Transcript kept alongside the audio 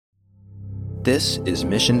This is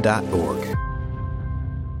Mission.org.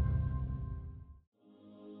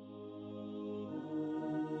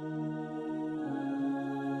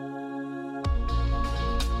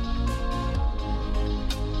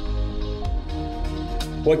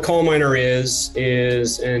 What CallMiner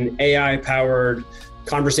is an AI-powered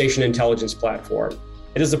conversation intelligence platform.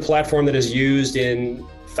 It is a platform that is used in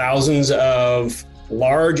thousands of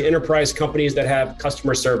large enterprise companies that have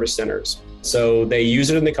customer service centers. So they use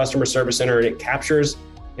it in the customer service center, and it captures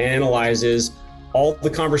and analyzes all the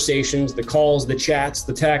conversations, the calls, the chats,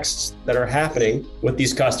 the texts that are happening with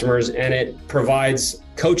these customers, and it provides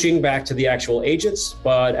coaching back to the actual agents.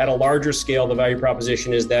 But at a larger scale, the value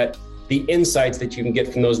proposition is that the insights that you can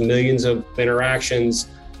get from those millions of interactions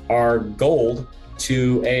are gold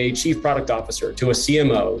to a chief product officer, to a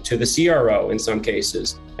CMO, to the CRO in some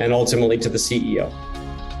cases, and ultimately to the CEO.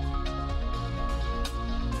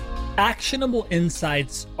 Actionable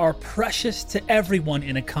insights are precious to everyone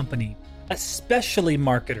in a company, especially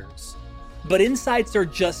marketers. But insights are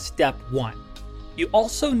just step one. You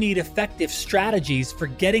also need effective strategies for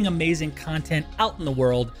getting amazing content out in the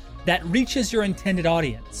world that reaches your intended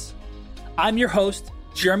audience. I'm your host,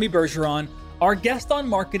 Jeremy Bergeron. Our guest on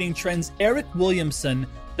Marketing Trends, Eric Williamson,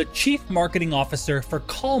 the Chief Marketing Officer for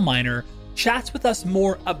CallMiner, chats with us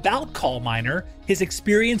more about CallMiner, his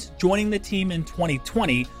experience joining the team in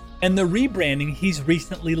 2020, and the rebranding he's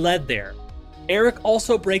recently led there. Eric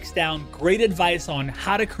also breaks down great advice on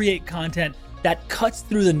how to create content that cuts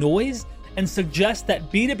through the noise and suggests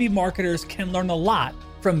that B2B marketers can learn a lot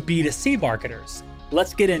from B2C marketers.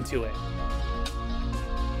 Let's get into it.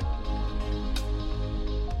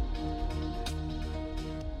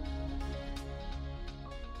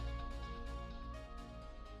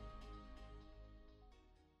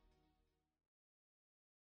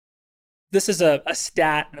 This is a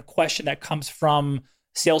stat and a question that comes from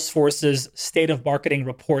Salesforce's State of Marketing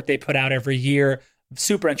report they put out every year.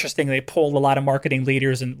 Super interesting. They polled a lot of marketing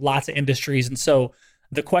leaders in lots of industries. And so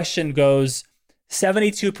the question goes,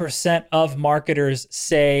 72% of marketers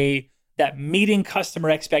say that meeting customer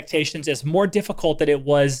expectations is more difficult than it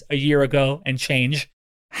was a year ago and change.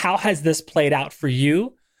 How has this played out for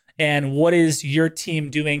you? And what is your team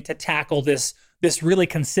doing to tackle this really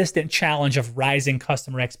consistent challenge of rising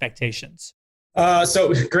customer expectations?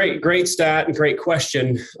 So great stat and great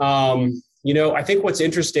question. I think what's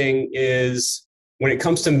interesting is when it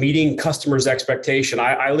comes to meeting customers' expectation,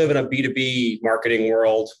 I live in a B2B marketing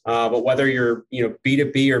world, but whether you're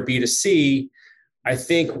B2B or B2C, I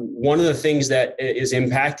think one of the things that is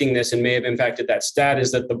impacting this and may have impacted that stat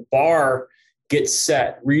is that the bar gets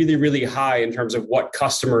set really, really high in terms of what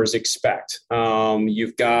customers expect.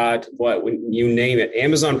 You've got when you name it,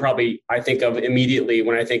 Amazon probably I think of immediately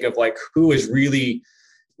when I think of like who is really,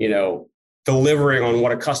 delivering on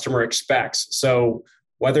what a customer expects. So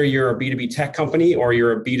whether you're a B2B tech company or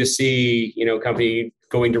you're a B2C, company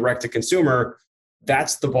going direct to consumer,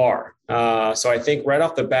 that's the bar. So I think right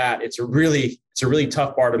off the bat, it's a really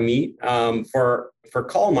tough bar to meet for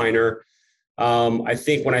CallMiner. I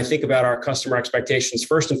think when I think about our customer expectations,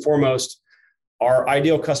 first and foremost, our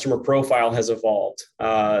ideal customer profile has evolved.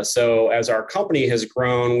 So as our company has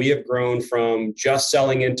grown, we have grown from just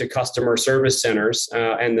selling into customer service centers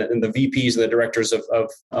and the VPs and the directors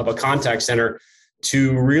of a contact center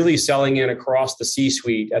to really selling in across the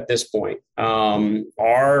C-suite at this point.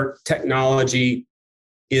 Our technology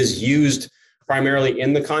is used primarily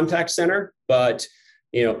in the contact center, but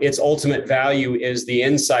its ultimate value is the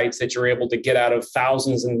insights that you're able to get out of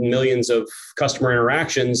thousands and millions of customer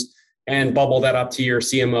interactions and bubble that up to your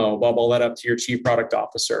CMO, bubble that up to your chief product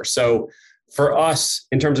officer. So for us,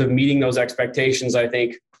 in terms of meeting those expectations, I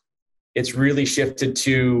think it's really shifted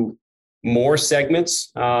to more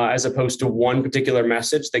segments as opposed to one particular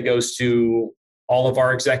message that goes to all of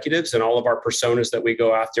our executives and all of our personas that we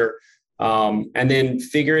go after. And then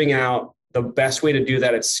figuring out the best way to do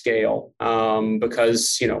that at scale,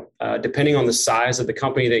 because depending on the size of the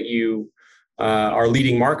company that you are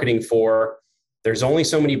leading marketing for, there's only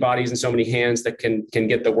so many bodies and so many hands that can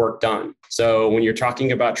get the work done. So when you're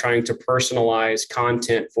talking about trying to personalize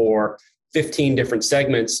content for 15 different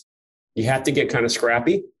segments, you have to get kind of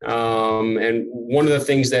scrappy. And one of the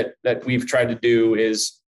things that we've tried to do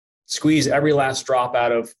is squeeze every last drop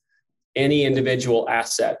out of any individual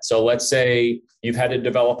asset. So let's say you've had to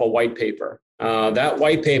develop a white paper. That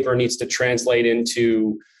white paper needs to translate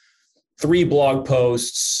into 3 blog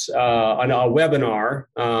posts, on a webinar,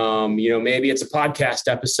 maybe it's a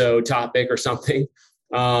podcast episode topic or something,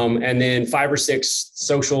 and then 5 or 6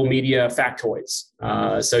 social media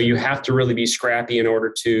factoids. So you have to really be scrappy in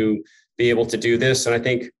order to be able to do this. And I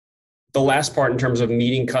think the last part in terms of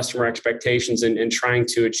meeting customer expectations and trying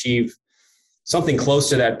to achieve something close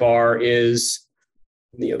to that bar is,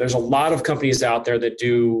 there's a lot of companies out there that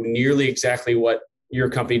do nearly exactly what your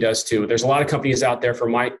company does too. There's a lot of companies out there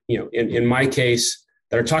in my case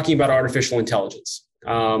that are talking about artificial intelligence.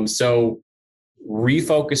 So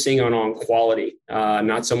refocusing on quality,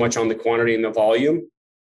 not so much on the quantity and the volume.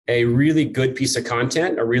 A really good piece of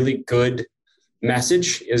content, a really good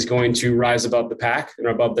message is going to rise above the pack and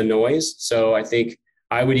above the noise. So I think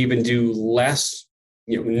I would even do less,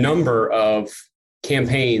 number of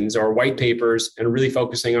campaigns or white papers and really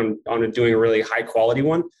focusing on doing a really high quality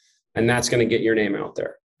one. And that's going to get your name out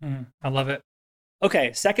there. I love it.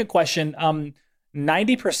 Okay. Second question.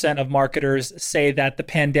 90% of marketers say that the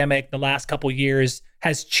pandemic, the last couple of years,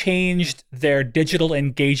 has changed their digital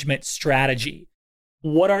engagement strategy.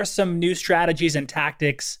 What are some new strategies and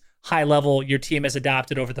tactics, high level, your team has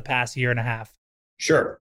adopted over the past year and a half?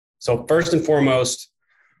 Sure. So first and foremost,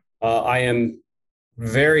 I am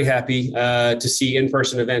very happy to see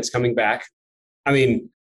in-person events coming back. I mean,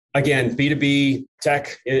 again, B2B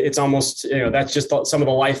tech, it's almost, that's just some of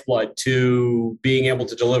the lifeblood to being able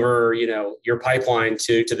to deliver, your pipeline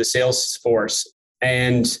to the sales force.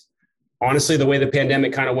 And honestly, the way the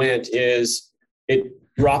pandemic kind of went is it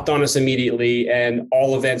dropped on us immediately and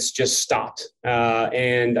all events just stopped.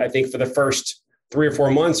 And I think for the first 3 or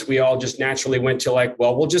 4 months, we all just naturally went to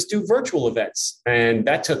we'll just do virtual events. And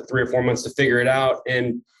that took 3 or 4 months to figure it out.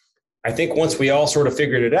 And I think once we all sort of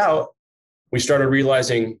figured it out, we started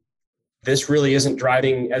realizing this really isn't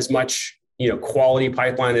driving as much, quality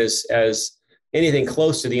pipeline as anything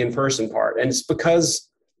close to the in-person part. And it's because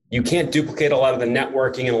you can't duplicate a lot of the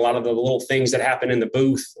networking and a lot of the little things that happen in the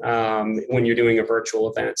booth when you're doing a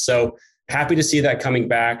virtual event. So happy to see that coming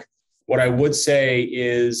back. What I would say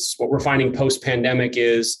is what we're finding post-pandemic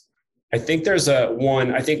is I think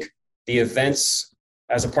I think the events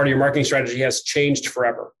as a part of your marketing strategy has changed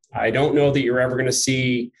forever. I don't know that you're ever going to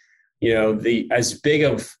see, as big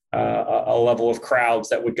of a level of crowds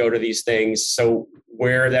that would go to these things. So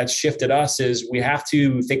where that's shifted us is we have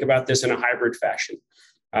to think about this in a hybrid fashion.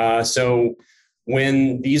 So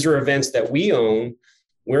when these are events that we own,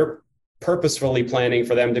 we're purposefully planning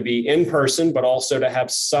for them to be in person, but also to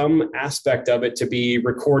have some aspect of it to be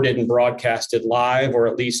recorded and broadcasted live or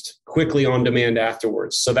at least quickly on demand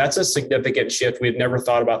afterwards. So that's a significant shift. We had never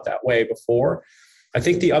thought about that way before. I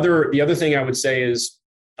think the other thing I would say is,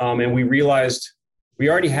 and we realized we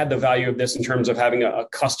already had the value of this in terms of having a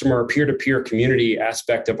customer peer-to-peer community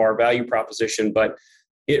aspect of our value proposition, but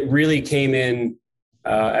it really came in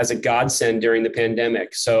as a godsend during the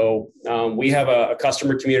pandemic. So we have a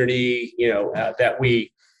customer community, that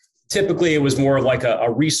we typically, it was more of like a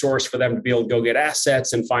resource for them to be able to go get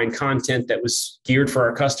assets and find content that was geared for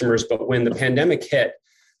our customers. But when the pandemic hit,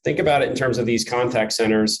 think about it in terms of these contact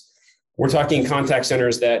centers. We're talking contact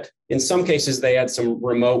centers that in some cases they had some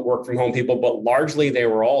remote work from home people, but largely they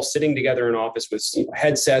were all sitting together in office with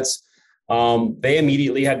headsets. They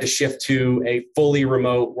immediately had to shift to a fully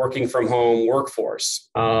remote working from home workforce.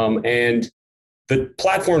 And the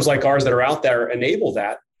platforms like ours that are out there enable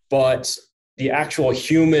that, but the actual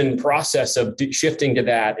human process of shifting to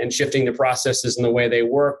that and shifting the processes and the way they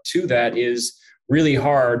work to that is really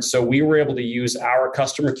hard. So we were able to use our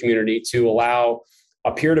customer community to allow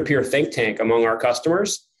a peer-to-peer think tank among our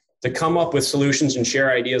customers to come up with solutions and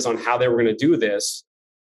share ideas on how they were going to do this.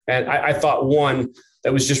 And I thought, one,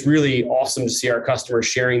 that was just really awesome to see our customers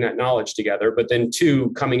sharing that knowledge together. But then two,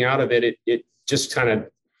 coming out of it, it just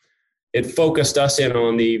it focused us in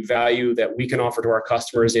on the value that we can offer to our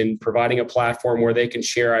customers in providing a platform where they can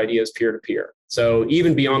share ideas peer-to-peer. So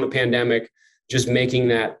even beyond the pandemic, just making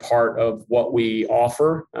that part of what we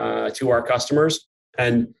offer to our customers.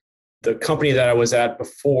 And the company that I was at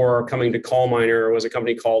before coming to CallMiner was a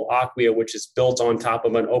company called Acquia, which is built on top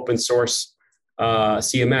of an open source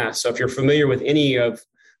CMS. So if you're familiar with any of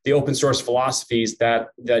the open source philosophies, that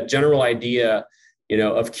general idea,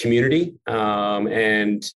 of community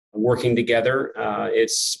and working together,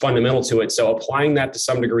 it's fundamental to it. So applying that to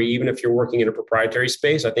some degree, even if you're working in a proprietary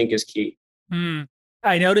space, I think is key.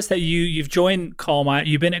 I noticed that you've joined CallMiner.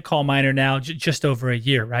 You've been at CallMiner now just over a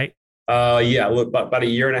year, right? Yeah, about a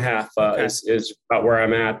year and a half is about where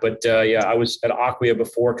I'm at. But I was at Acquia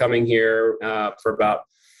before coming here for about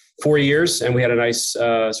 4 years, and we had a nice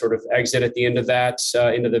sort of exit at the end of that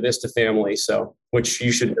into the Vista family. So, which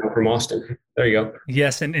you should know from Austin. There you go.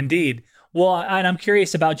 Yes, and indeed. Well, and I'm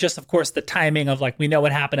curious about just, of course, the timing of we know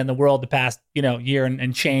what happened in the world the past year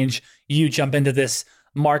and change. You jump into this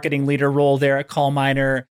marketing leader role there at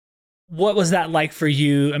CallMiner. what was that like for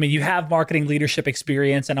you? I mean, you have marketing leadership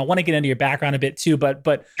experience, and I want to get into your background a bit too,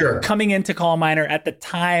 but Sure. Coming into CallMiner at the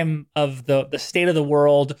time of the state of the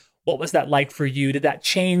world, what was that like for you? Did that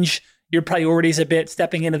change your priorities a bit,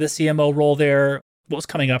 stepping into the CMO role there? What was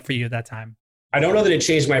coming up for you at that time? I don't know that it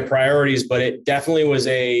changed my priorities, but it definitely was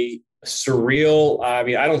a surreal. I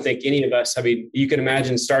mean, I don't think any of us, I mean, you can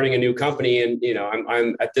imagine starting a new company and,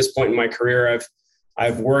 I'm at this point in my career,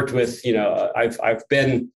 I've worked with, I've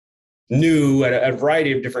been new at a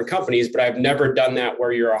variety of different companies, but I've never done that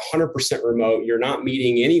where you're 100% remote. You're not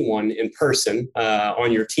meeting anyone in person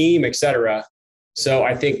on your team, et cetera. So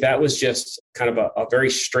I think that was just kind of a very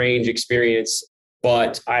strange experience.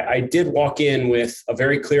 But I did walk in with a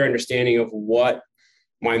very clear understanding of what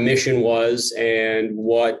my mission was and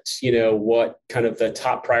what kind of the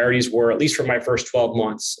top priorities were, at least for my first 12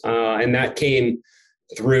 months. And that came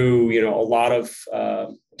through, a lot of,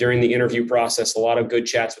 during the interview process, a lot of good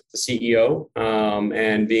chats with the CEO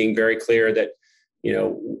and being very clear that,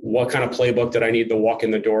 what kind of playbook that I need to walk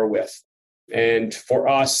in the door with. And for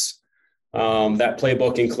us, that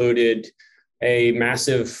playbook included a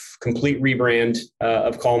massive complete rebrand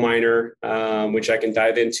of CallMiner, which I can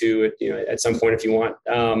dive into at some point if you want.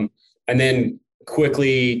 And then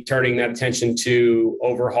quickly turning that attention to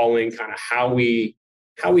overhauling kind of how we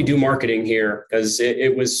do marketing here, because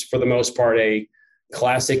it was for the most part a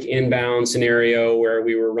classic inbound scenario where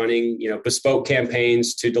we were running bespoke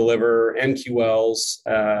campaigns to deliver MQLs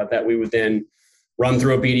that we would then run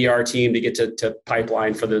through a BDR team to get to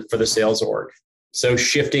pipeline for the sales org. So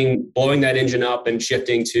blowing that engine up and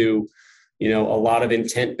shifting to, a lot of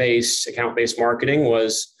intent-based, account-based marketing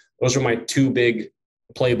those were my two big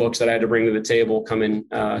playbooks that I had to bring to the table coming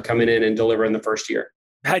in and deliver in the first year.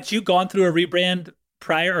 Had you gone through a rebrand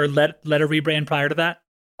prior or led a rebrand prior to that?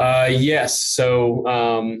 Yes. So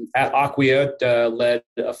at Acquia, led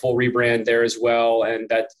a full rebrand there as well. And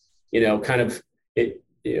that,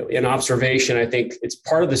 in observation, I think it's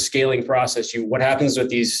part of the scaling process. What happens with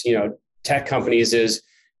these, tech companies is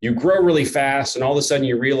you grow really fast and all of a sudden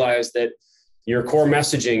you realize that your core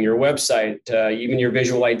messaging, your website, even your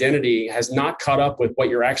visual identity has not caught up with what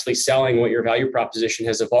you're actually selling, what your value proposition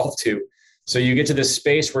has evolved to. So you get to this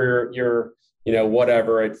space where you're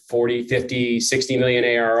whatever at 40, 50, 60 million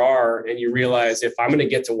ARR. And you realize if I'm going to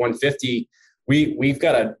get to 150, we've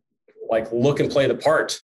got to look and play the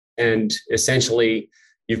part. And essentially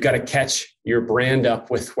you've got to catch your brand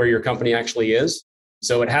up with where your company actually is.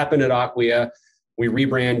 So it happened at Acquia. We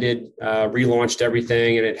rebranded, relaunched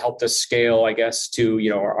everything, and it helped us scale, I guess, to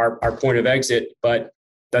our point of exit. But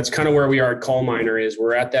that's kind of where we are at CallMiner. Is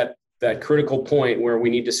we're at that critical point where we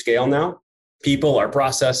need to scale now. People, our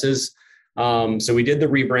processes. So we did the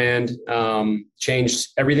rebrand, changed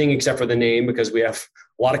everything except for the name because we have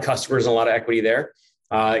a lot of customers and a lot of equity there.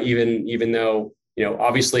 Even though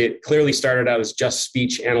obviously it clearly started out as just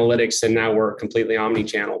speech analytics, and now we're completely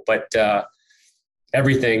omni-channel. But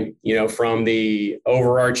everything, from the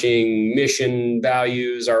overarching mission,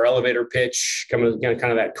 values, our elevator pitch, kind of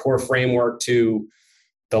that core framework to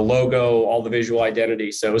the logo, all the visual identity.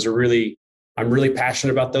 So I'm really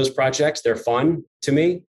passionate about those projects. They're fun to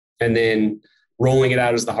me. And then rolling it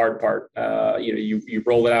out is the hard part. You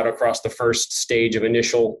roll it out across the first stage of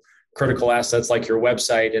initial critical assets like your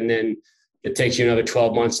website, and then it takes you another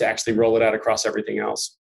 12 months to actually roll it out across everything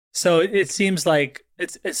else. So it seems like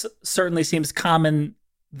it certainly seems common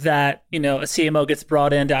that, a CMO gets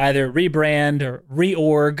brought in to either rebrand or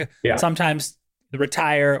reorg, sometimes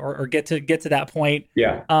retire or get to that point.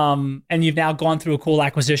 Yeah. And you've now gone through a cool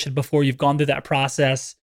acquisition before you've gone through that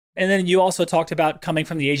process. And then you also talked about coming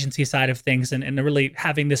from the agency side of things and really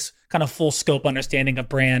having this kind of full scope understanding of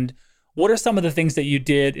brand. What are some of the things that you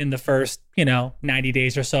did in the first, 90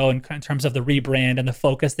 days or so in terms of the rebrand and the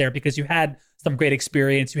focus there? Because you had some great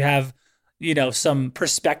experience. You have, some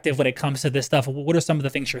perspective when it comes to this stuff. What are some of the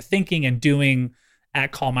things you're thinking and doing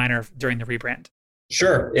at CallMiner during the rebrand?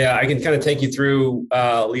 Sure. Yeah, I can kind of take you through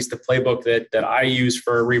at least the playbook that I use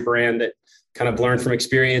for a rebrand that kind of learned from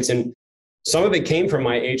experience. And some of it came from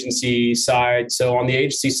my agency side. So on the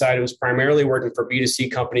agency side, it was primarily working for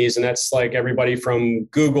B2C companies. And that's like everybody from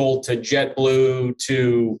Google to JetBlue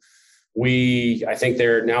to I think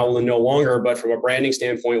they're now no longer, but from a branding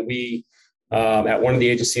standpoint, at one of the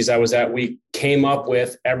agencies I was at, we came up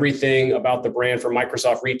with everything about the brand for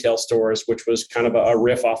Microsoft retail stores, which was kind of a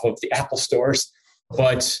riff off of the Apple stores.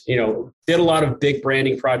 But, did a lot of big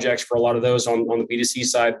branding projects for a lot of those on the B2C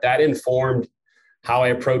side. That informed how I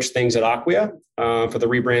approached things at Acquia for the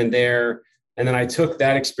rebrand there. And then I took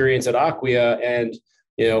that experience at Acquia and,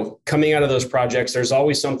 coming out of those projects, there's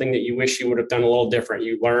always something that you wish you would have done a little different.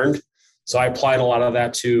 You learned. So I applied a lot of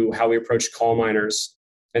that to how we approach call miners.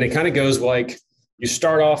 And it kind of goes like, you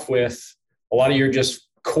start off with a lot of your just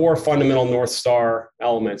core fundamental North Star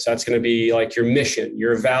elements. That's going to be like your mission,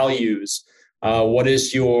 your values. What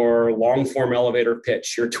is your long form elevator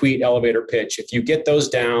pitch, your tweet elevator pitch? If you get those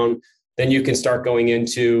down, then you can start going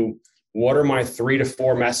into what are my 3 to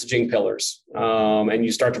 4 messaging pillars? And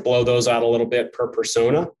you start to blow those out a little bit per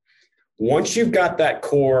persona. Once you've got that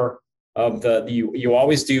core of you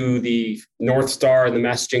always do the North Star and the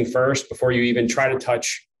messaging first before you even try to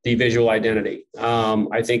touch the visual identity.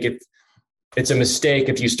 I think it's a mistake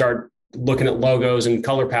if you start looking at logos and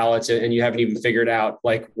color palettes and you haven't even figured out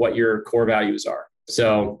like what your core values are.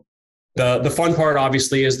 So the fun part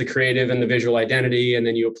obviously is the creative and the visual identity, and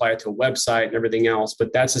then you apply it to a website and everything else.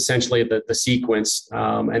 But that's essentially the sequence.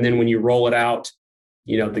 And then when you roll it out,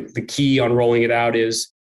 the key on rolling it out is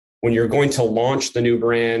when you're going to launch the new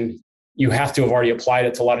brand, you have to have already applied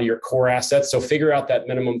it to a lot of your core assets. So figure out that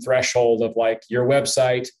minimum threshold of like your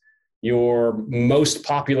website, your most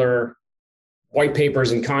popular white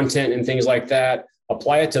papers and content and things like that,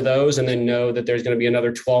 apply it to those, and then know that there's going to be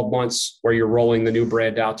another 12 months where you're rolling the new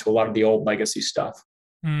brand out to a lot of the old legacy stuff.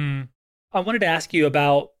 I wanted to ask you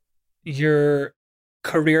about your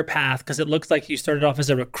career path, because it looks like you started off as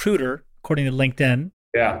a recruiter, according to LinkedIn.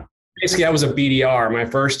 Yeah. Basically, I was a BDR. My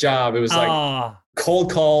first job, it was like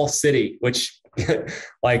cold call city, which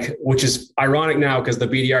is ironic now because the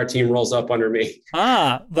BDR team rolls up under me.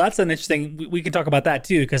 That's an interesting. We can talk about that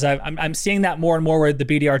too, because I'm seeing that more and more where the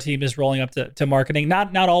BDR team is rolling up to marketing.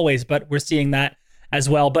 Not always, but we're seeing that as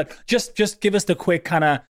well. But just give us the quick kind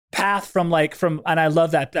of path from, and I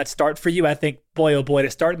love that start for you. I think, boy, oh boy, to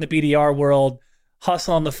start in the BDR world,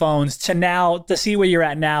 hustle on the phones to now to see where you're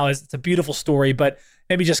at now it's a beautiful story. But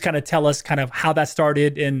maybe just kind of tell us kind of how that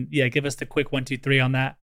started, and give us the quick 1, 2, 3 on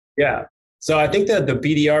that. Yeah. So I think that the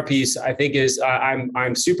BDR piece, I think is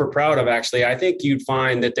I'm super proud of, actually. I think you'd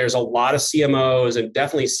find that there's a lot of CMOs and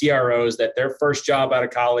definitely CROs that their first job out of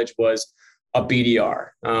college was a BDR.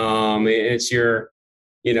 It's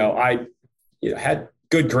I had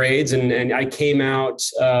good grades and I came out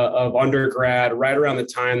of undergrad right around the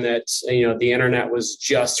time that, the internet was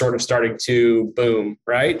just sort of starting to boom,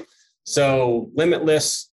 right? So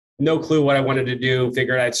limitless, no clue what I wanted to do.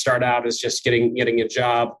 Figured I'd start out as just getting a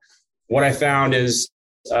job. What I found is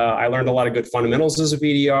I learned a lot of good fundamentals as a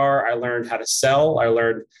BDR. I learned how to sell. I'm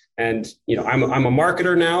a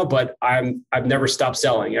marketer now, but I've never stopped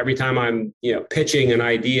selling. Every time I'm pitching an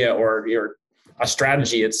idea or a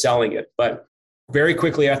strategy, it's selling it. But very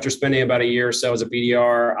quickly after spending about a year or so as a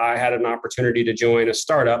BDR, I had an opportunity to join a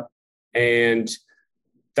startup, and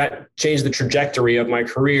that changed the trajectory of my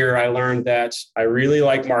career. I learned that I really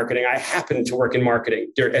like marketing. I happened to work in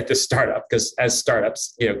marketing at this startup because as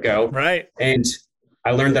startups, go. Right. And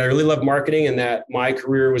I learned that I really love marketing and that my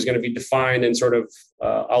career was going to be defined and sort of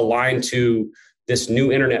aligned to this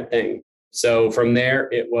new internet thing. So from there,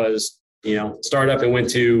 it was, startup and went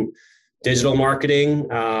to digital marketing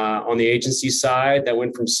on the agency side. That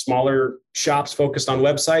went from smaller shops focused on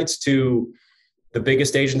websites to the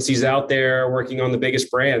biggest agencies out there working on the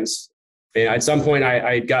biggest brands. And at some point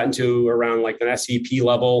I had gotten to around like an SVP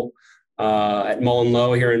level at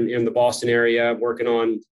MullenLowe here in the Boston area, working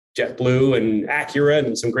on JetBlue and Acura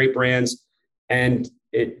and some great brands. And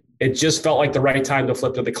it just felt like the right time to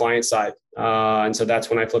flip to the client side. And so that's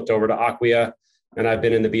when I flipped over to Acquia, and I've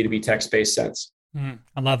been in the B2B tech space since.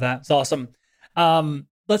 I love that. It's awesome.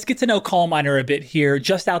 Let's get to know CallMiner a bit here,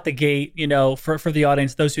 just out the gate, for the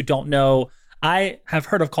audience, those who don't know. I have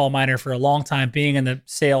heard of CallMiner for a long time, being in the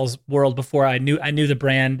sales world before I knew the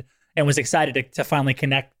brand, and was excited to finally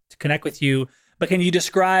connect with you. But can you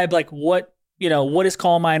describe what is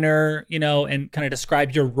CallMiner, and kind of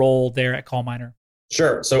describe your role there at CallMiner?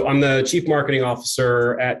 Sure. So I'm the Chief Marketing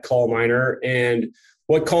Officer at CallMiner, and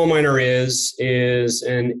what CallMiner is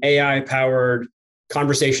an AI-powered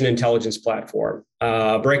conversation intelligence platform.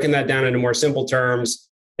 Breaking that down into more simple terms,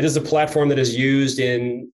 it is a platform that is used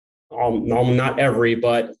in not every,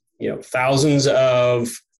 but thousands of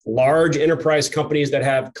large enterprise companies that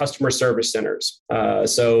have customer service centers.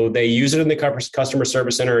 So they use it in the customer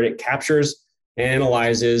service center, and it captures,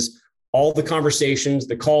 analyzes all the conversations,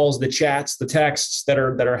 the calls, the chats, the texts that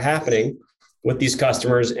are happening with these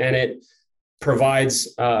customers, and it provides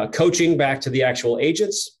coaching back to the actual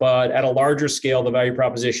agents. But at a larger scale, the value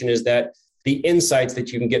proposition is that the insights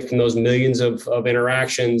that you can get from those millions of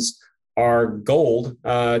interactions are gold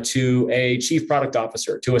to a chief product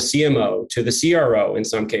officer, to a CMO, to the CRO in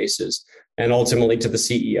some cases, and ultimately to the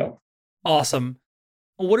CEO. Awesome.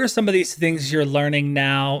 What are some of these things you're learning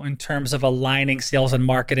now in terms of aligning sales and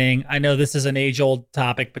marketing? I know this is an age-old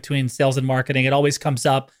topic between sales and marketing. It always comes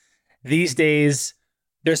up. These days,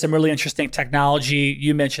 there's some really interesting technology.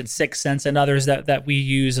 You mentioned 6sense and others that we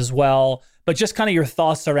use as well. But just kind of your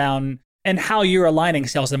thoughts around and how you're aligning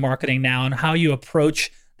sales and marketing now and how you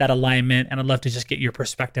approach that alignment. And I'd love to just get your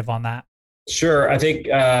perspective on that. Sure. I think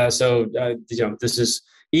this is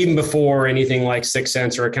even before anything like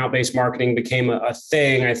 6sense or account-based marketing became a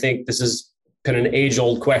thing. I think this is kind of an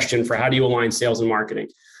age-old question for how do you align sales and marketing.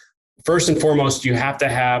 First and foremost, you have to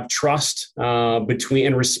have trust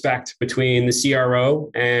and respect between the CRO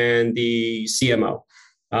and the CMO.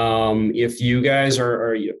 If you guys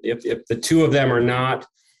if the two of them are not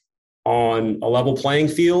on a level playing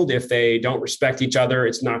field, if they don't respect each other,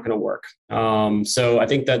 it's not going to work. So I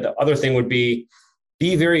think that the other thing would be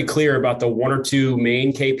very clear about the one or two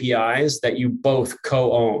main KPIs that you both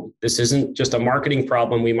co-own. This isn't just a marketing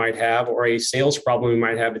problem we might have or a sales problem we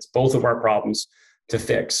might have. It's both of our problems to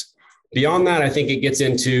fix. Beyond that, I think it gets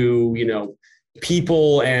into,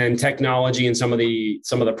 people and technology and some of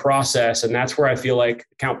the process. And that's where I feel like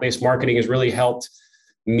account-based marketing has really helped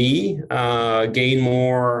me gain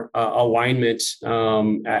more alignment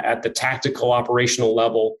at the tactical operational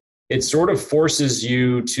level. It sort of forces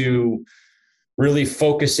you to really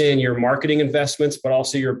focus in your marketing investments, but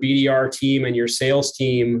also your BDR team and your sales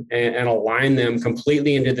team and align them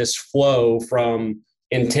completely into this flow from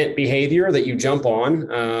intent behavior that you jump on,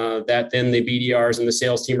 that then the BDRs and the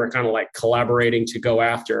sales team are kind of like collaborating to go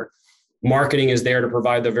after. Marketing is there to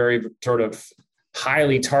provide the very sort of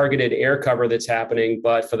highly targeted air cover that's happening.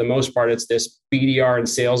 But for the most part, it's this BDR and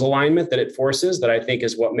sales alignment that it forces that I think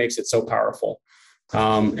is what makes it so powerful.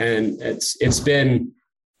 And it's been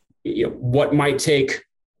what might take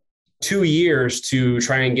 2 years to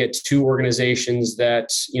try and get two organizations that,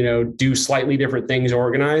 do slightly different things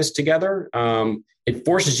organized together. It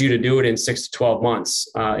forces you to do it in 6 to 12 months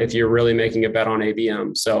if you're really making a bet on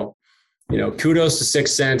ABM. So, kudos to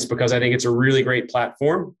 6sense because I think it's a really great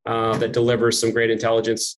platform that delivers some great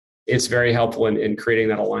intelligence. It's very helpful in creating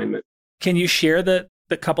that alignment. Can you share the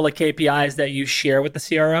couple of KPIs that you share with the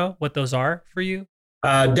CRO, what those are for you?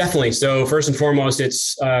 Definitely. So first and foremost,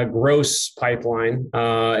 it's gross pipeline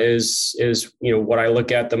is what I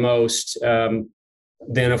look at the most.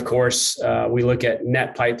 Then, of course, we look at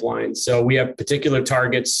net pipeline. So we have particular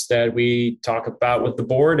targets that we talk about with the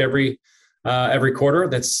board every quarter.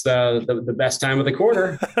 That's the best time of the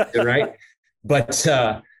quarter, right? But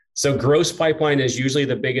so gross pipeline is usually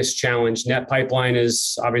the biggest challenge. Net pipeline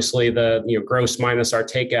is obviously the gross minus our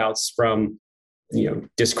takeouts from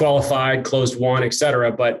disqualified, closed won, et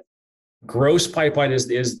cetera. But gross pipeline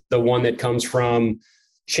is the one that comes from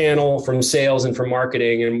channel, from sales, and from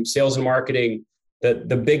marketing. And sales and marketing,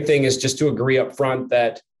 the big thing is just to agree up front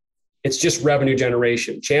that it's just revenue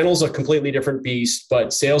generation. Channel's a completely different beast,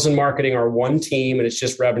 but sales and marketing are one team and it's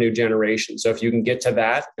just revenue generation. So if you can get to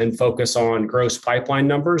that and focus on gross pipeline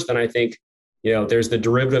numbers, then I think, there's the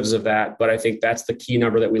derivatives of that. But I think that's the key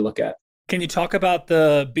number that we look at. Can you talk about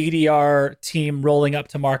the BDR team rolling up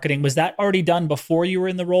to marketing? Was that already done before you were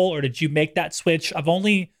in the role, or did you make that switch? I've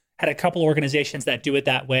only had a couple organizations that do it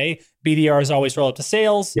that way. BDRs always roll up to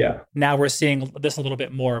sales. Yeah. Now we're seeing this a little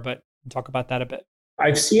bit more, but talk about that a bit.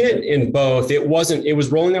 I've seen it in both. It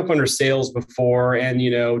was rolling up under sales before. And,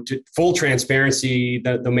 to full transparency,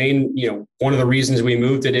 the main, one of the reasons we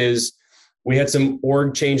moved it is we had some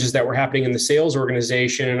org changes that were happening in the sales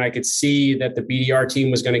organization. And I could see that the BDR team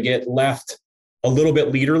was going to get left a little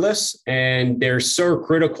bit leaderless. And they're so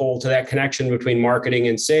critical to that connection between marketing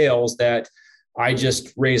and sales that I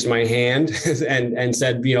just raised my hand and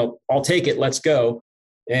said, I'll take it. Let's go.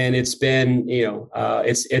 And it's been,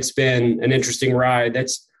 it's been an interesting ride.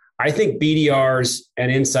 I think BDRs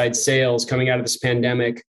and inside sales coming out of this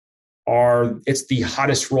pandemic it's the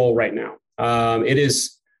hottest role right now. It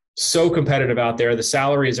is so competitive out there. The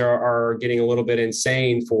salaries are getting a little bit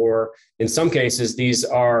insane in some cases, these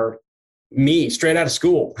are me straight out of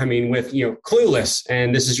school. I mean, with, clueless,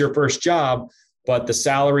 and this is your first job, but the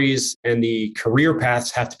salaries and the career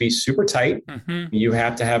paths have to be super tight. Mm-hmm. You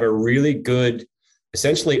have to have a really good,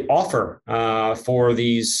 essentially, offer for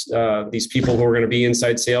these people who are going to be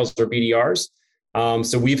inside sales or BDRs.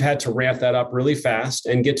 So we've had to ramp that up really fast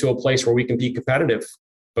and get to a place where we can be competitive,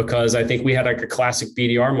 because I think we had like a classic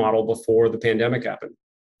BDR model before the pandemic happened.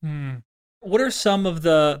 What are some of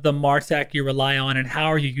the MarTech you rely on, and how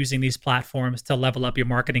are you using these platforms to level up your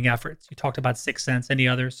marketing efforts? You talked about 6sense. Any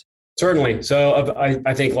others? Certainly. So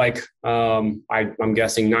I think I'm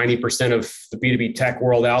guessing 90% of the B2B tech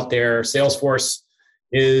world out there, Salesforce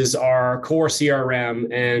is our core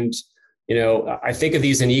CRM. And, I think of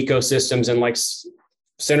these in ecosystems and like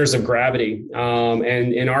centers of gravity.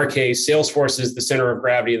 And in our case, Salesforce is the center of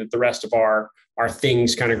gravity that the rest of our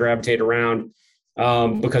things kind of gravitate around,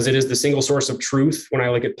 because it is the single source of truth. When I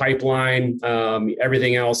look at pipeline,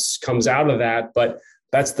 everything else comes out of that, but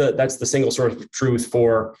that's the single source of truth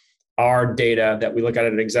for our data that we look at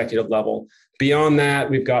an executive level. Beyond that,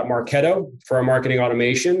 we've got Marketo for our marketing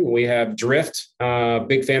automation. We have Drift,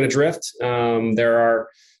 big fan of Drift. They're our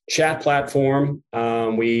chat platform.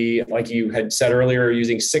 We, like you had said earlier, are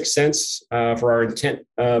using 6sense for our intent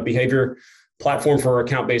behavior platform for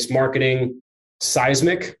account-based marketing.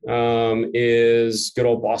 Seismic is good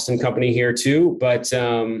old Boston company here too, but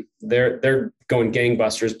they're going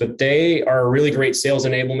gangbusters. But they are a really great sales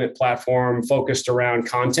enablement platform focused around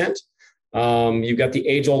content. You've got the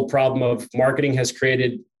age-old problem of marketing has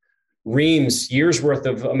created years worth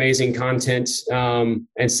of amazing content,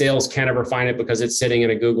 and sales can't ever find it because it's sitting in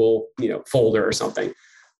a Google folder or something.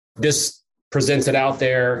 This presents it out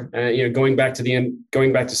there. Going back to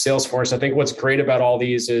Salesforce, I think what's great about all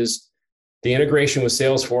these is the integration with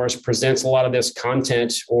Salesforce presents a lot of this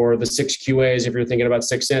content, or the 6 QAs, if you're thinking about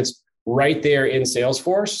 6sense, right there in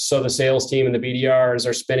Salesforce. So the sales team and the BDRs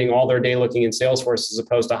are spending all their day looking in Salesforce as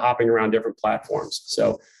opposed to hopping around different platforms.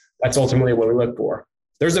 So that's ultimately what we look for.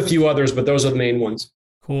 There's a few others, but those are the main ones.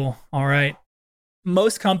 Cool. All right.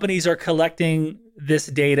 Most companies are collecting this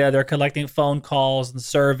data. They're collecting phone calls and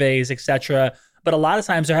surveys, et cetera. But a lot of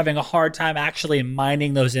times they're having a hard time actually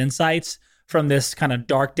mining those insights from this kind of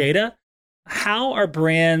dark data. How are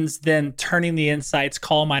brands then turning the insights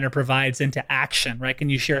CallMiner provides into action, right? Can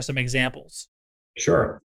you share some examples?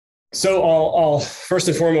 Sure. So I'll first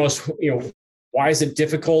and foremost, why is it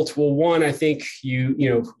difficult? Well, one, I think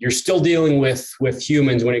you're still dealing with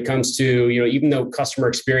humans when it comes to, even though customer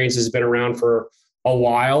experience has been around for a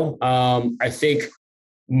while. I think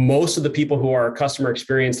most of the people who are customer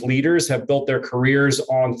experience leaders have built their careers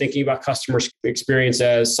on thinking about customer experience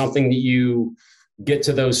as something that you get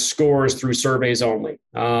to those scores through surveys only,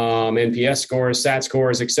 NPS scores, SAT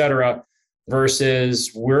scores, et cetera,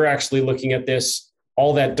 versus we're actually looking at this,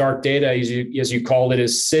 all that dark data, as you called it,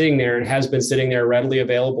 is sitting there and has been sitting there readily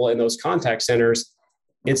available in those contact centers.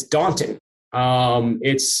 It's daunting.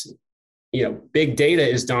 Big data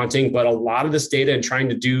is daunting, but a lot of this data and trying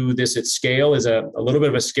to do this at scale is a little bit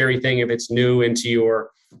of a scary thing if it's new into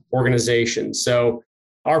your organization. So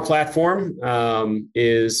our platform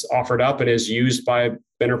is offered up and is used by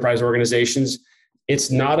enterprise organizations.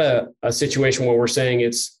 It's not a situation where we're saying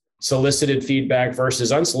it's solicited feedback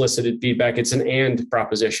versus unsolicited feedback. It's an and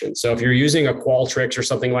proposition. So if you're using a Qualtrics or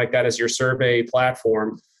something like that as your survey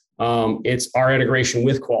platform, it's our integration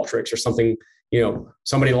with Qualtrics or something,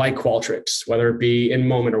 somebody like Qualtrics, whether it be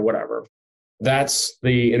InMoment or whatever. That's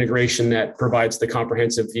the integration that provides the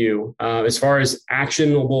comprehensive view. As far as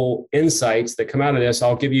actionable insights that come out of this,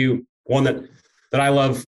 I'll give you one that I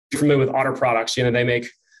love. You're familiar with Otter Products. They make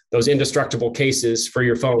those indestructible cases for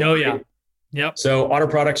your phone. Oh, yeah. Yep. So Otter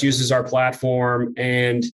Products uses our platform.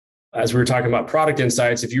 And as we were talking about product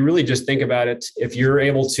insights, if you really just think about it, if you're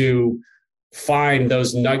able to find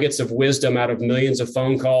those nuggets of wisdom out of millions of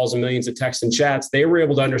phone calls and millions of texts and chats, they were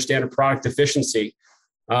able to understand a product deficiency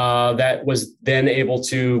that was then able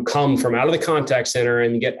to come from out of the contact center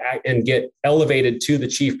and get elevated to the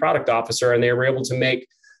chief product officer. And they were able to make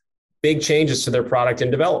big changes to their product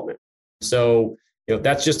and development. So,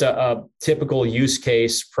 that's just a typical use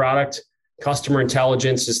case. Product customer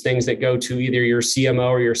intelligence is things that go to either your CMO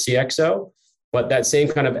or your CXO, but that same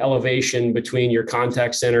kind of elevation between your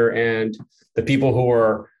contact center and the people who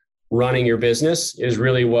are running your business is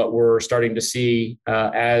really what we're starting to see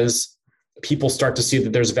as people start to see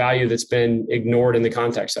that there's value that's been ignored in the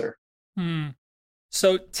contact center.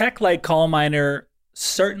 So tech like CallMiner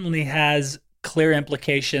certainly has clear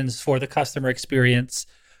implications for the customer experience,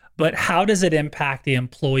 but how does it impact the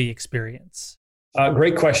employee experience?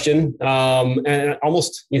 Great question. And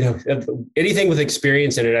almost, anything with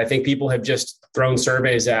experience in it, I think people have just thrown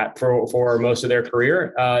surveys at for most of their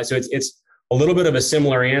career. So it's a little bit of a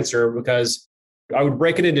similar answer because I would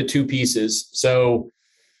break it into two pieces. So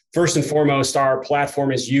first and foremost, our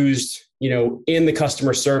platform is used, in the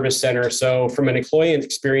customer service center. So from an employee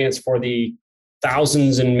experience for the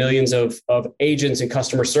thousands and millions of agents and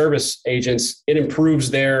customer service agents, it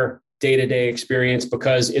improves their day-to-day experience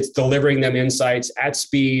because it's delivering them insights at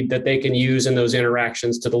speed that they can use in those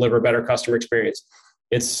interactions to deliver better customer experience.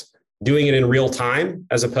 It's doing it in real time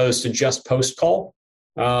as opposed to just post-call.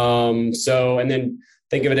 And then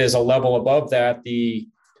think of it as a level above that, the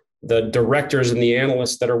the directors and the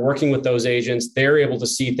analysts that are working with those agents, they're able to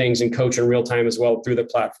see things and coach in real time as well through the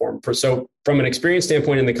platform. So from an experience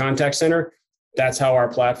standpoint in the contact center, that's how our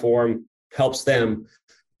platform helps them.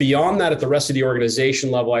 Beyond that, at the rest of the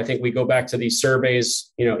organization level, I think we go back to these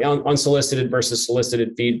surveys, unsolicited versus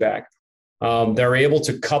solicited feedback. They're able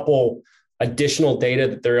to couple additional data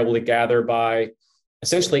that they're able to gather by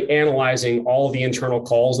essentially analyzing all of the internal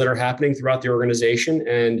calls that are happening throughout the organization.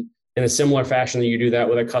 And in a similar fashion that you do that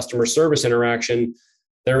with a customer service interaction,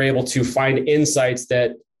 they're able to find insights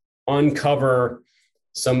that uncover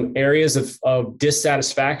some areas of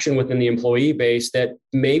dissatisfaction within the employee base that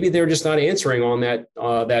maybe they're just not answering on that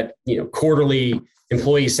quarterly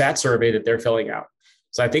employee sat survey that they're filling out.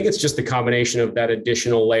 So I think it's just the combination of that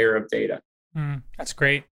additional layer of data. That's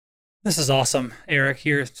great. This is awesome, Eric.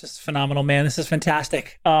 You're just phenomenal, man. This is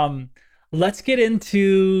fantastic. Let's get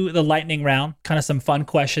into the lightning round, kind of some fun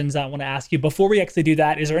questions I want to ask you. Before we actually do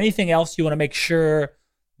that, is there anything else you want to make sure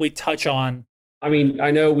we touch on? I mean, I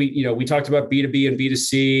know we talked about B2B and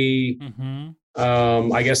B2C.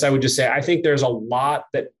 Mm-hmm. I guess I would just say, I think there's a lot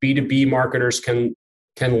that B2B marketers can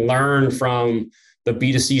learn from the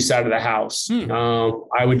B2C side of the house.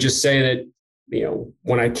 I would just say that,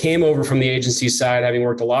 when I came over from the agency side, having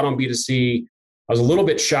worked a lot on B2C, I was a little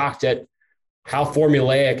bit shocked at how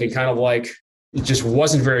formulaic and kind of like it just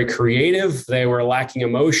wasn't very creative. They were lacking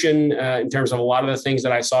emotion in terms of a lot of the things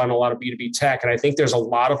that I saw in a lot of B2B tech. And I think there's a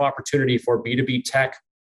lot of opportunity for B2B tech,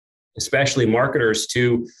 especially marketers,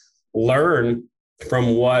 to learn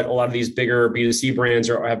from what a lot of these bigger B2C brands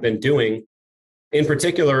have been doing. In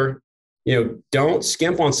particular, don't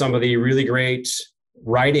skimp on some of the really great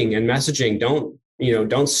writing and messaging. Don't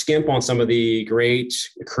skimp on some of the great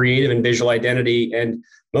creative and visual identity. And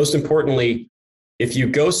most importantly, if you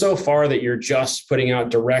go so far that you're just putting out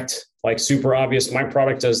direct, like super obvious, my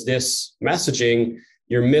product does this messaging,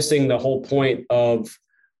 you're missing the whole point of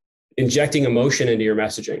injecting emotion into your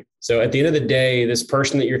messaging. So at the end of the day, this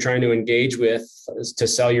person that you're trying to engage with to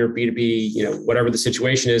sell your B2B, whatever the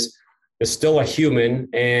situation is still a human,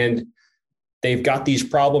 and they've got these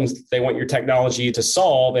problems that they want your technology to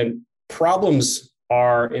solve, and problems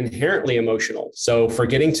are inherently emotional. So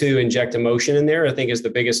forgetting to inject emotion in there, I think, is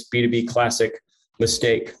the biggest B2B classic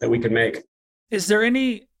mistake that we could make. Is there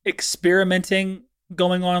any experimenting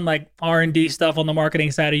going on, like R&D stuff on the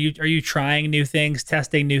marketing side? Are you trying new things,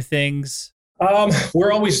 testing new things?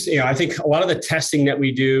 We're always, I think a lot of the testing that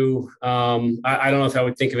we do, I don't know if I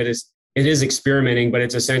would think of it as, it is experimenting, but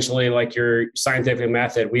it's essentially like your scientific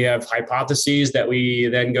method. We have hypotheses that we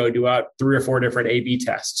then go do out 3 or 4 different A/B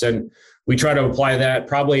tests. And we try to apply that.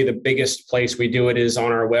 Probably the biggest place we do it is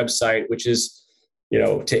on our website, which is,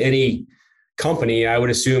 to any company, I would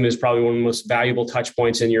assume is probably one of the most valuable touch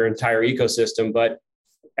points in your entire ecosystem. But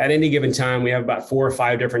at any given time, we have about 4 or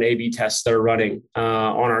 5 different A/B tests that are running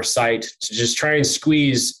on our site to just try and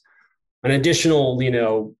squeeze an additional,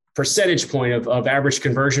 percentage point of average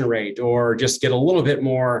conversion rate, or just get a little bit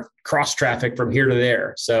more cross traffic from here to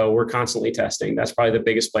there. So we're constantly testing. That's probably the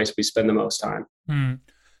biggest place we spend the most time.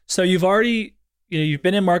 So you've already, you've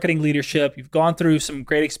been in marketing leadership. You've gone through some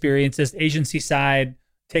great experiences, agency side,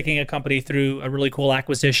 taking a company through a really cool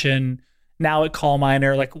acquisition. Now at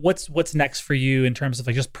CallMiner, like what's next for you in terms of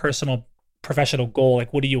like just personal, professional goal?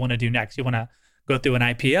 Like, what do you want to do next? You want to go through an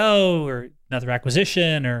IPO or another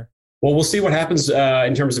acquisition, or? Well, we'll see what happens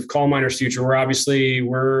in terms of CallMiner's future. We're in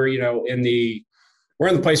the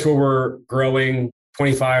place where we're growing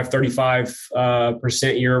 25,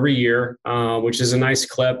 35% year over year, which is a nice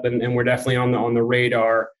clip, and we're definitely on the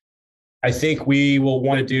radar. I think we will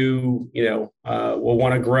want to do, we'll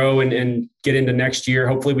want to grow and get into next year.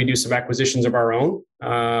 Hopefully, we do some acquisitions of our own,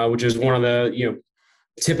 which is one of the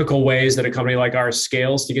typical ways that a company like ours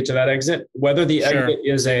scales to get to that exit. Whether the exit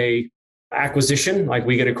is a acquisition, like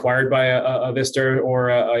we get acquired by a Vista or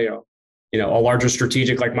a larger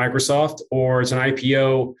strategic like Microsoft, or it's an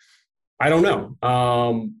IPO, I don't know.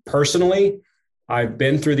 Personally, I've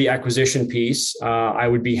been through the acquisition piece. I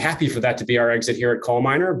would be happy for that to be our exit here at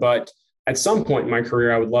CallMiner, but at some point in my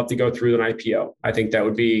career, I would love to go through an IPO. I think that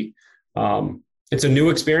would be, it's a new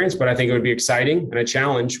experience, but I think it would be exciting and a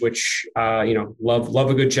challenge, which, love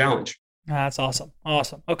a good challenge. That's awesome.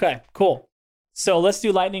 Awesome. Okay, cool. So let's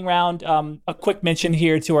do lightning round. A quick mention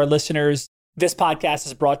here to our listeners. This podcast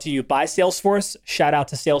is brought to you by Salesforce. Shout out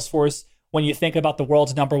to Salesforce. When you think about the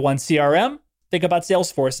world's #1 CRM, think about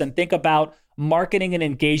Salesforce and think about marketing and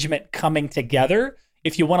engagement coming together.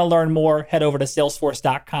 If you want to learn more, head over to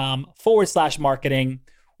salesforce.com/marketing.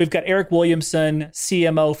 We've got Eric Williamson,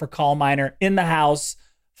 CMO for CallMiner, in the house.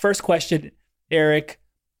 First question, Eric,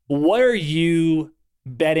 what are you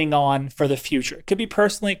betting on for the future? It could be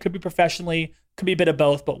personally, it could be professionally, could be a bit of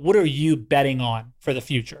both, but what are you betting on for the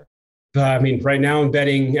future? Right now I'm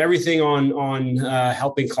betting everything on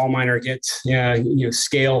helping CallMiner get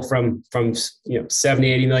scale from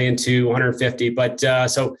 70, 80 million to 150. But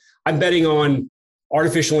so I'm betting on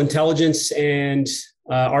artificial intelligence and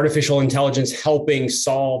artificial intelligence helping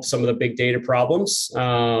solve some of the big data problems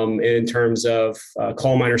in terms of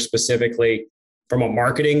CallMiner specifically from a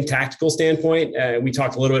marketing tactical standpoint. We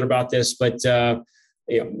talked a little bit about this, but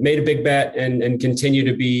made a big bet and continue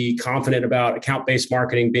to be confident about account-based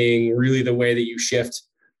marketing being really the way that you shift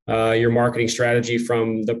your marketing strategy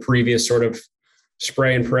from the previous sort of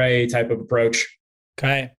spray and pray type of approach.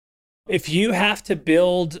 Okay. If you have to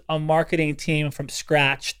build a marketing team from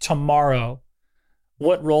scratch tomorrow,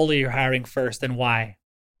 what role are you hiring first and why?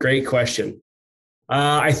 Great question.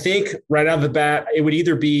 I think right out of the bat, it would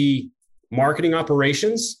either be marketing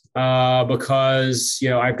operations because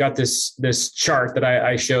I've got this chart that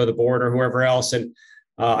I show the board or whoever else, and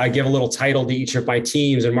I give a little title to each of my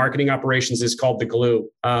teams. And marketing operations is called the glue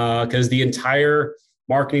because the entire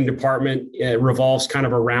marketing department revolves kind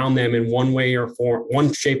of around them in one way or form,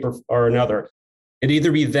 one shape or another. It'd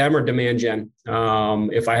either be them or demand gen.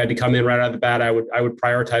 If I had to come in right out of the bat, I would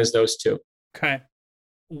prioritize those two. Okay.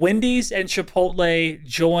 Wendy's and Chipotle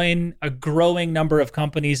join a growing number of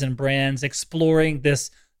companies and brands exploring this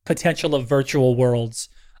potential of virtual worlds.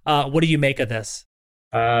 What do you make of this?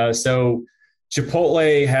 So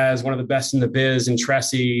Chipotle has one of the best in the biz in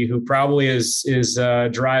Tressie, who probably is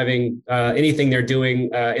driving anything they're doing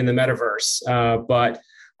in the metaverse. But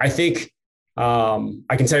I think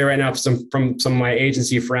I can tell you right now from some of my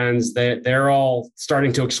agency friends that they're all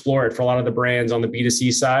starting to explore it for a lot of the brands on the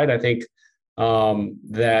B2C side. I think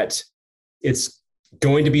that it's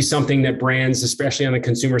going to be something that brands, especially on the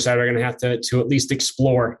consumer side, are going to have to at least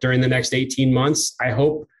explore during the next 18 months. I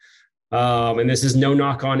hope, and this is no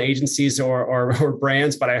knock on agencies or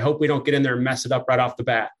brands, but I hope we don't get in there and mess it up right off the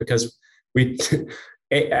bat, because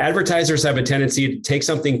advertisers have a tendency to take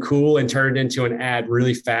something cool and turn it into an ad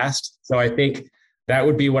really fast. So I think that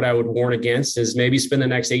would be what I would warn against, is maybe spend the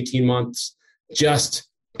next 18 months just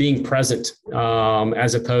being present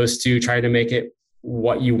as opposed to trying to make it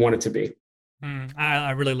what you want it to be.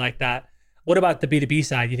 I really like that. What about the B2B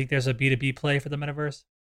side? You think there's a B2B play for the metaverse?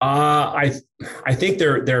 I think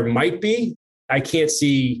there might be. I can't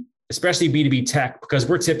see, especially B2B tech, because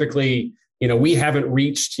we're typically, we haven't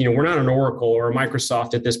reached, we're not an Oracle or a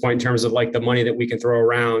Microsoft at this point in terms of like the money that we can throw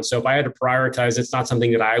around. So if I had to prioritize, it's not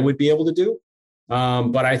something that I would be able to do.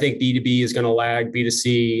 But I think B2B is going to lag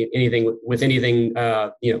B2C, anything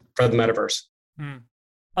for the metaverse.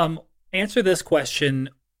 Answer this question.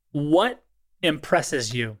 What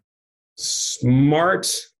impresses you?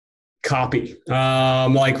 Smart copy,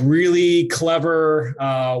 like really clever,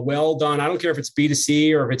 well done. I don't care if it's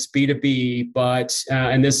B2C or if it's B2B, but,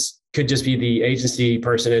 and this could just be the agency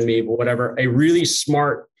person in me, but whatever, a really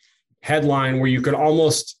smart headline where you could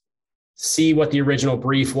almost see what the original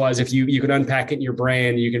brief was. If you could unpack it in your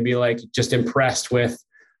brain, you can be like just impressed with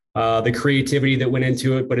the creativity that went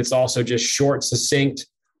into it, but it's also just short, succinct,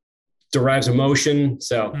 derives emotion.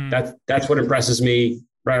 So that's what impresses me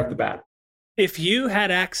right off the bat. If you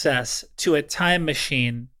had access to a time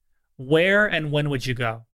machine, where and when would you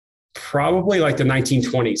go? Probably like the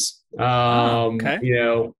 1920s.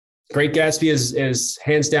 Okay. Great Gatsby is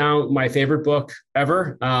hands down my favorite book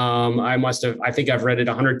ever. I think I've read it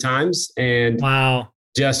 100 times, and wow,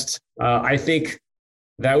 I think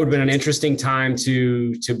that would have been an interesting time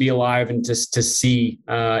to be alive and to see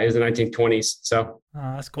is the 1920s. So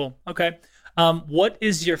that's cool. Okay. What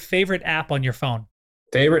is your favorite app on your phone?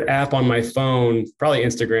 Favorite app on my phone, probably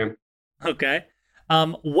Instagram. Okay.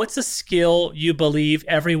 What's a skill you believe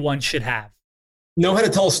everyone should have? Know how to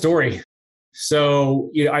tell a story.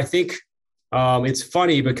 So, I think it's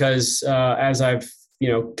funny because as I've,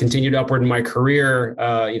 continued upward in my career,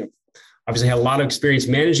 obviously had a lot of experience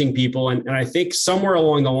managing people. And I think somewhere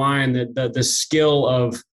along the line that the skill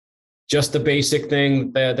of just the basic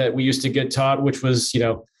thing that we used to get taught, which was,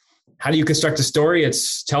 how do you construct a story?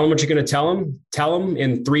 It's tell them what you're going to tell them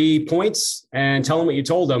in 3 points, and tell them what you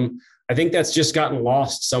told them. I think that's just gotten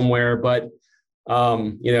lost somewhere. But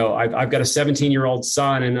I've got a 17-year-old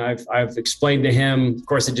son, and I've explained to him, of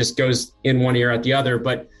course, it just goes in one ear out the other,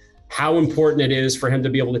 but how important it is for him to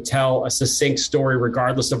be able to tell a succinct story,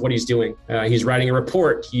 regardless of what he's doing. He's writing a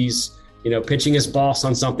report. He's, pitching his boss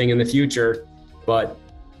on something in the future, but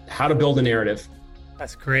how to build a narrative.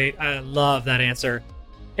 That's great. I love that answer.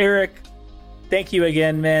 Eric, thank you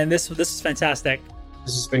again, man. This is fantastic.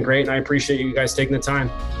 This has been great, and I appreciate you guys taking the time.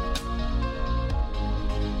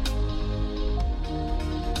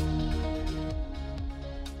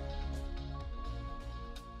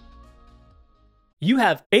 You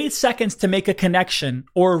have 8 seconds to make a connection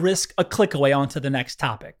or risk a click away onto the next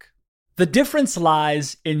topic. The difference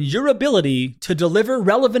lies in your ability to deliver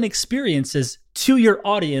relevant experiences to your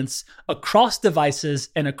audience across devices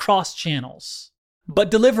and across channels.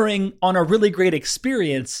 But delivering on a really great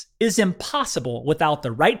experience is impossible without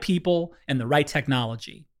the right people and the right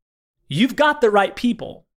technology. You've got the right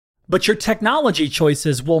people, but your technology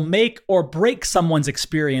choices will make or break someone's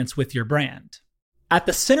experience with your brand. At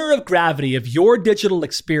the center of gravity of your digital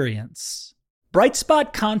experience,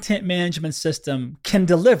 Brightspot Content Management System can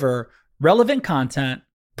deliver relevant content,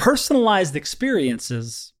 personalized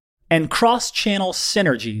experiences, and cross-channel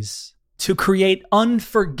synergies to create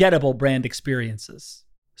unforgettable brand experiences,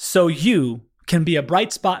 so you can be a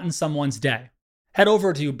bright spot in someone's day. Head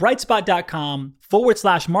over to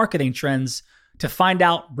brightspot.com/marketing trends to find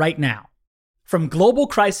out right now. From global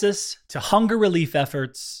crisis to hunger relief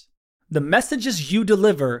efforts, the messages you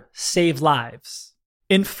deliver save lives,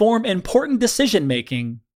 inform important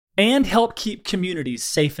decision-making, and help keep communities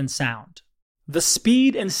safe and sound. The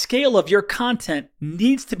speed and scale of your content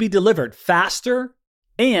needs to be delivered faster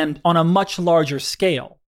and on a much larger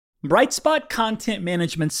scale. Brightspot Content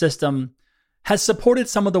Management System has supported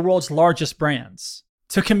some of the world's largest brands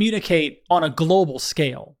to communicate on a global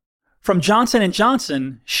scale. From Johnson &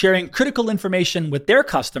 Johnson sharing critical information with their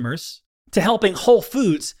customers to helping Whole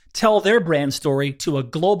Foods tell their brand story to a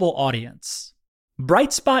global audience.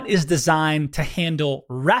 Brightspot is designed to handle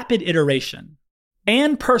rapid iteration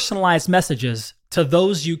and personalized messages to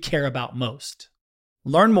those you care about most.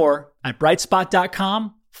 Learn more at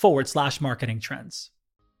brightspot.com/marketing trends.